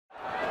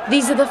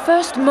These are the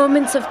first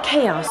moments of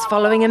chaos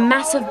following a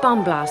massive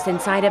bomb blast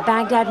inside a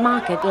Baghdad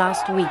market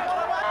last week,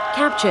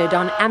 captured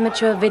on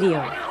amateur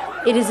video.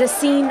 It is a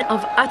scene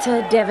of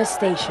utter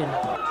devastation.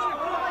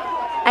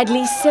 At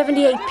least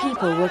 78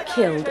 people were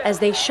killed as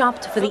they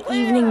shopped for the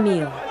evening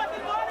meal.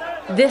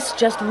 This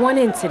just one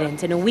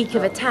incident in a week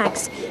of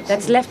attacks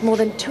that's left more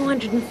than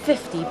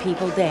 250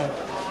 people dead.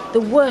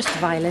 The worst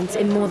violence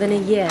in more than a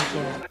year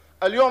here.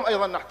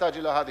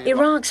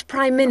 Iraq's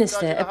Prime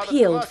Minister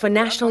appealed for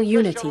national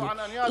unity,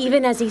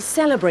 even as he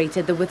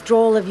celebrated the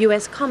withdrawal of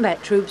US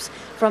combat troops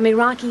from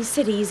Iraqi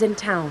cities and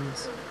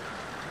towns.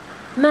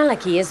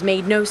 Maliki has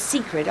made no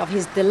secret of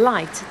his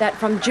delight that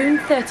from June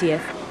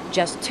 30th,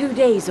 just 2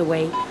 days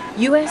away,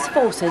 US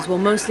forces will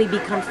mostly be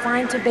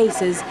confined to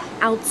bases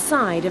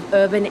outside of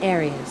urban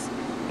areas.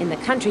 In the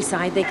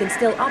countryside, they can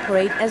still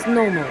operate as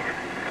normal.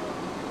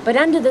 But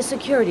under the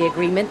security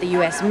agreement the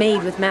US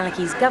made with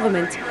Maliki's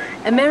government,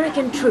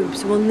 American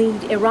troops will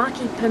need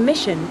Iraqi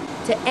permission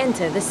to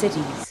enter the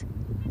cities.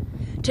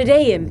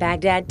 Today in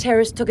Baghdad,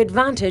 terrorists took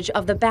advantage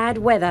of the bad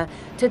weather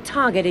to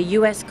target a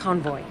US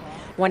convoy,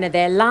 one of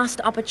their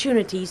last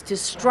opportunities to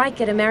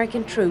strike at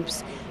American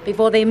troops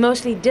before they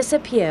mostly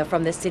disappear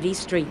from the city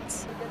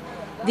streets.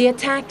 The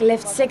attack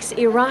left 6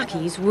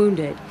 Iraqis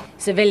wounded.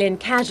 Civilian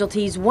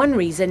casualties one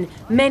reason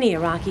many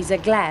Iraqis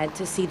are glad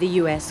to see the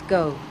US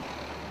go.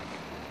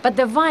 But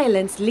the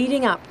violence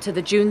leading up to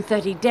the June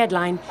 30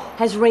 deadline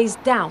has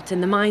raised doubt in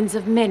the minds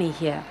of many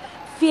here,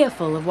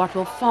 fearful of what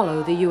will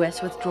follow the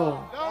US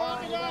withdrawal.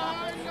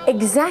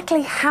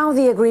 Exactly how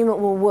the agreement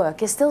will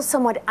work is still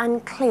somewhat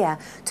unclear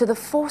to the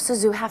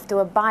forces who have to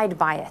abide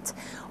by it.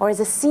 Or as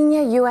a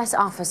senior US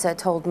officer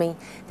told me,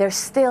 there's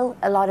still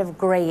a lot of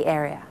gray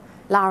area.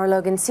 Lara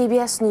Logan,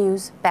 CBS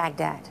News,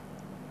 Baghdad.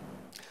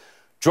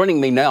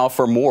 Joining me now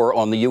for more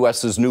on the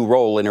U.S.'s new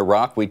role in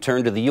Iraq, we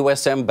turn to the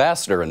U.S.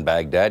 Ambassador in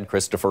Baghdad,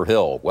 Christopher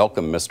Hill.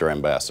 Welcome, Mr.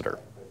 Ambassador.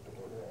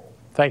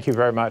 Thank you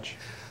very much.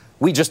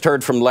 We just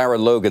heard from Lara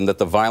Logan that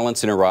the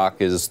violence in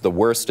Iraq is the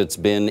worst it's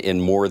been in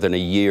more than a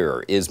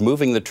year. Is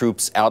moving the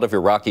troops out of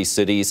Iraqi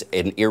cities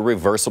an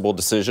irreversible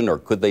decision, or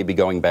could they be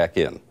going back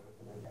in?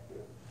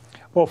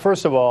 Well,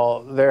 first of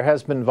all, there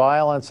has been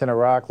violence in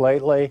Iraq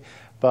lately,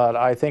 but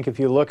I think if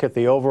you look at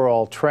the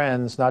overall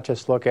trends, not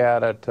just look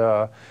at it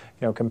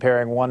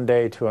comparing one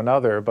day to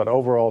another, but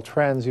overall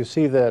trends, you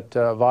see that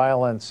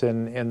violence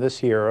in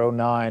this year,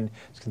 09,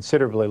 is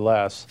considerably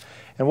less.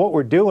 And what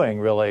we're doing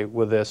really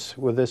with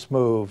this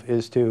move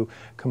is to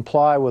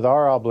comply with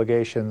our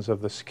obligations of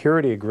the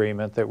security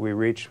agreement that we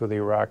reached with the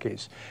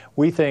Iraqis.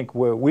 We think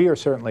we are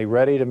certainly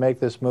ready to make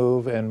this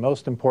move, and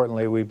most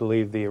importantly, we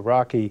believe the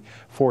Iraqi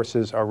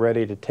forces are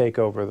ready to take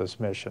over this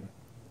mission.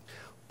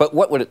 But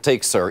what would it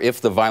take, sir,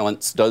 if the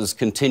violence does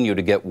continue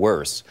to get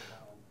worse?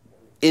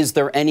 Is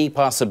there any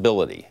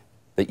possibility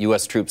that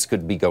U.S. troops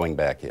could be going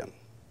back in?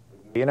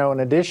 You know, in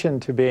addition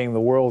to being the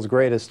world's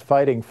greatest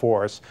fighting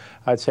force,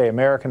 I'd say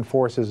American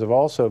forces have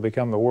also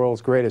become the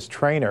world's greatest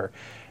trainer.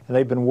 And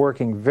they've been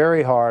working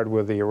very hard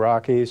with the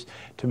Iraqis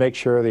to make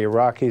sure the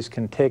Iraqis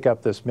can take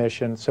up this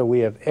mission, so we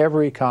have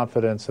every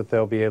confidence that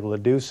they'll be able to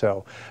do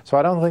so. So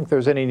I don't think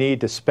there's any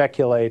need to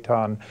speculate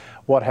on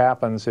what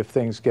happens if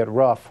things get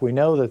rough. We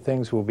know that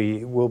things will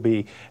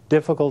be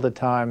difficult at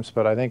times,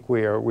 but I think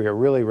we are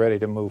really ready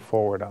to move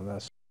forward on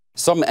this.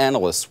 Some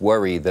analysts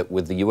worry that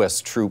with the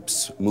U.S.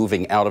 troops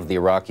moving out of the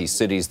Iraqi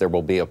cities, there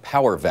will be a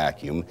power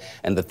vacuum,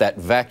 and that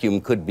vacuum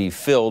could be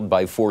filled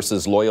by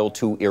forces loyal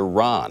to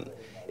Iran.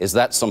 Is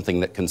that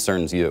something that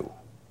concerns you?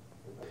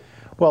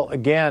 Well,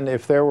 again,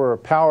 if there were a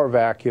power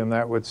vacuum,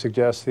 that would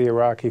suggest the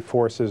Iraqi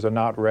forces are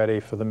not ready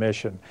for the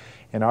mission.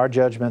 In our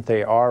judgment,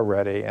 they are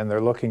ready, and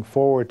they're looking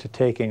forward to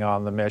taking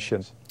on the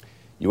missions.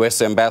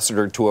 U.S.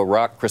 Ambassador to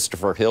Iraq,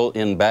 Christopher Hill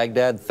in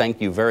Baghdad,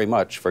 thank you very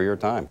much for your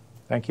time.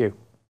 Thank you.